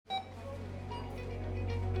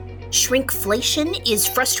Shrinkflation is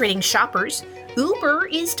frustrating shoppers, Uber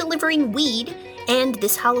is delivering weed, and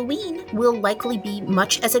this Halloween will likely be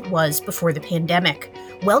much as it was before the pandemic.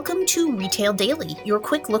 Welcome to Retail Daily, your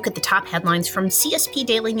quick look at the top headlines from CSP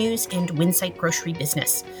Daily News and Winsight Grocery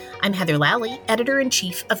Business. I'm Heather Lally,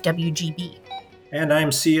 Editor-in-Chief of WGB. And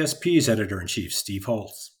I'm CSP's Editor-in-Chief, Steve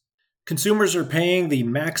Holtz. Consumers are paying the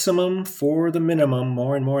maximum for the minimum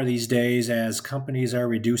more and more these days as companies are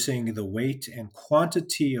reducing the weight and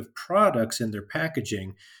quantity of products in their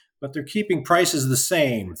packaging, but they're keeping prices the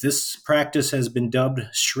same. This practice has been dubbed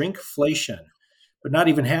shrinkflation, but not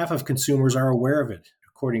even half of consumers are aware of it,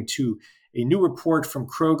 according to a new report from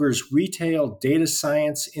Kroger's retail data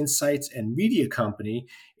science, insights, and media company,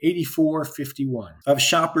 8451. Of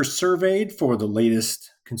shoppers surveyed for the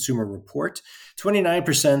latest consumer report,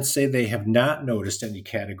 29% say they have not noticed any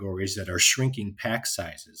categories that are shrinking pack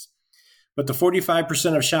sizes. But the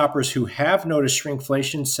 45% of shoppers who have noticed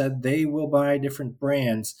shrinkflation said they will buy different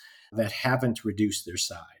brands that haven't reduced their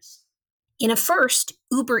size. In a first,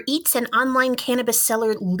 Uber Eats and online cannabis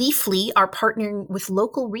seller Leafly are partnering with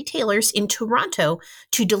local retailers in Toronto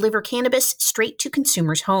to deliver cannabis straight to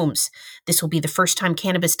consumers' homes. This will be the first time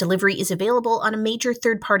cannabis delivery is available on a major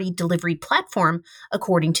third-party delivery platform,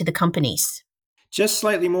 according to the companies. Just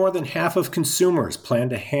slightly more than half of consumers plan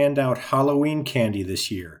to hand out Halloween candy this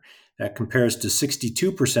year. That compares to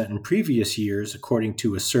 62% in previous years, according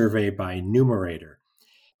to a survey by Numerator.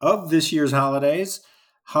 Of this year's holidays,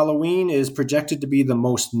 Halloween is projected to be the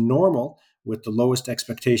most normal, with the lowest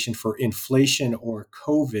expectation for inflation or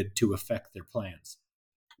COVID to affect their plans.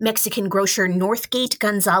 Mexican grocer Northgate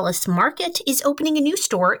Gonzalez Market is opening a new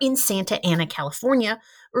store in Santa Ana, California,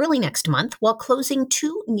 early next month, while closing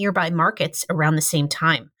two nearby markets around the same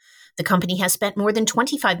time. The company has spent more than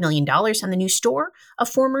 $25 million on the new store, a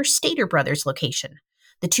former Stater Brothers location.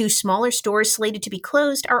 The two smaller stores slated to be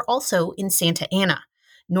closed are also in Santa Ana.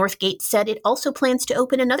 Northgate said it also plans to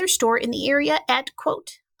open another store in the area at,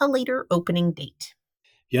 quote, a later opening date.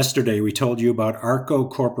 Yesterday, we told you about Arco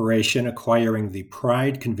Corporation acquiring the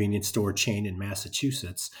Pride convenience store chain in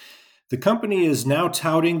Massachusetts. The company is now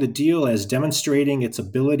touting the deal as demonstrating its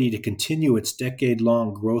ability to continue its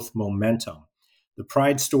decade-long growth momentum. The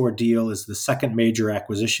Pride store deal is the second major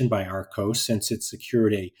acquisition by Arco since it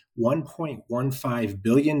secured a $1.15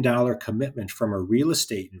 billion commitment from a real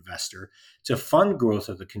estate investor to fund growth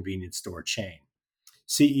of the convenience store chain.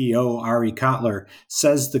 CEO Ari Kotler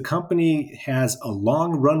says the company has a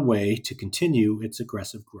long runway to continue its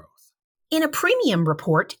aggressive growth. In a premium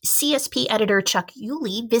report, CSP editor Chuck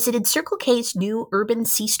Yulee visited Circle K's new urban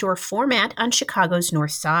C-store format on Chicago's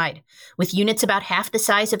North Side. With units about half the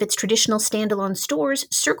size of its traditional standalone stores,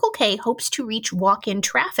 Circle K hopes to reach walk-in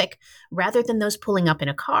traffic rather than those pulling up in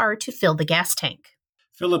a car to fill the gas tank.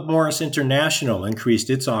 Philip Morris International increased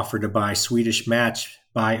its offer to buy Swedish Match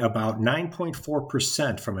by about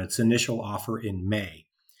 9.4% from its initial offer in May.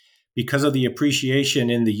 Because of the appreciation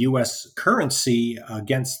in the U.S. currency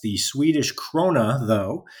against the Swedish krona,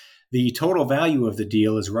 though, the total value of the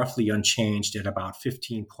deal is roughly unchanged at about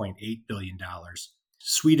 $15.8 billion.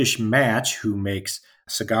 Swedish Match, who makes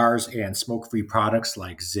cigars and smoke-free products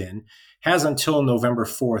like Zinn, has until November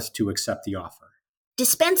 4th to accept the offer.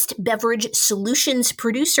 Dispensed beverage solutions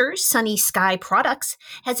producer Sunny Sky Products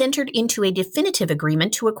has entered into a definitive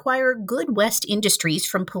agreement to acquire Good West Industries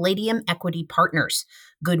from Palladium Equity Partners.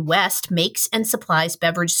 Good West makes and supplies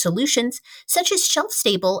beverage solutions such as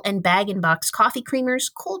shelf-stable and bag-and-box coffee creamers,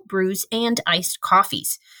 cold brews, and iced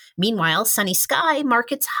coffees. Meanwhile, Sunny Sky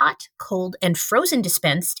markets hot, cold, and frozen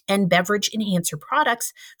dispensed and beverage enhancer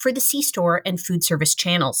products for the C-store and food service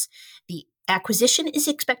channels. The acquisition is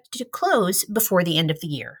expected to close before the end of the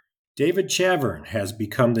year. David Chavern has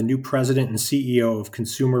become the new president and CEO of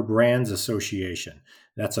Consumer Brands Association.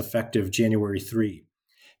 That's effective January 3.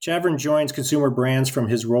 Chavern joins Consumer Brands from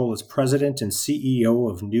his role as president and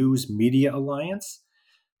CEO of News Media Alliance.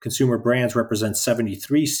 Consumer Brands represents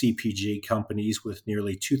 73 CPG companies with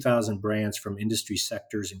nearly 2,000 brands from industry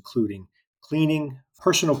sectors including cleaning,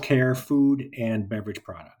 personal care, food, and beverage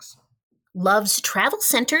products. Love's Travel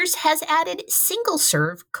Centers has added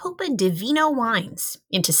single-serve Copa di Vino wines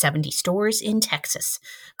into 70 stores in Texas.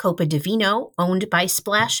 Copa di Vino, owned by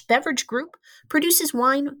Splash Beverage Group, produces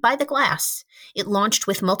wine by the glass. It launched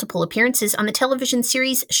with multiple appearances on the television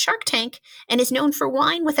series Shark Tank and is known for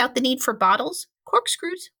wine without the need for bottles,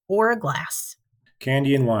 corkscrews, or a glass.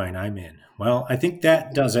 Candy and wine, I'm in. Well, I think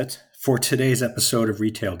that does it for today's episode of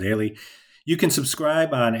Retail Daily. You can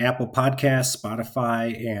subscribe on Apple Podcasts,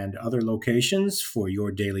 Spotify, and other locations for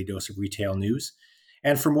your daily dose of retail news.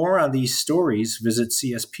 And for more on these stories, visit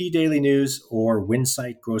CSP Daily News or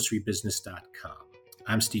WinsightGroceryBusiness.com.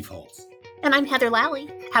 I'm Steve Holtz. And I'm Heather Lally.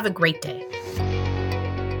 Have a great day.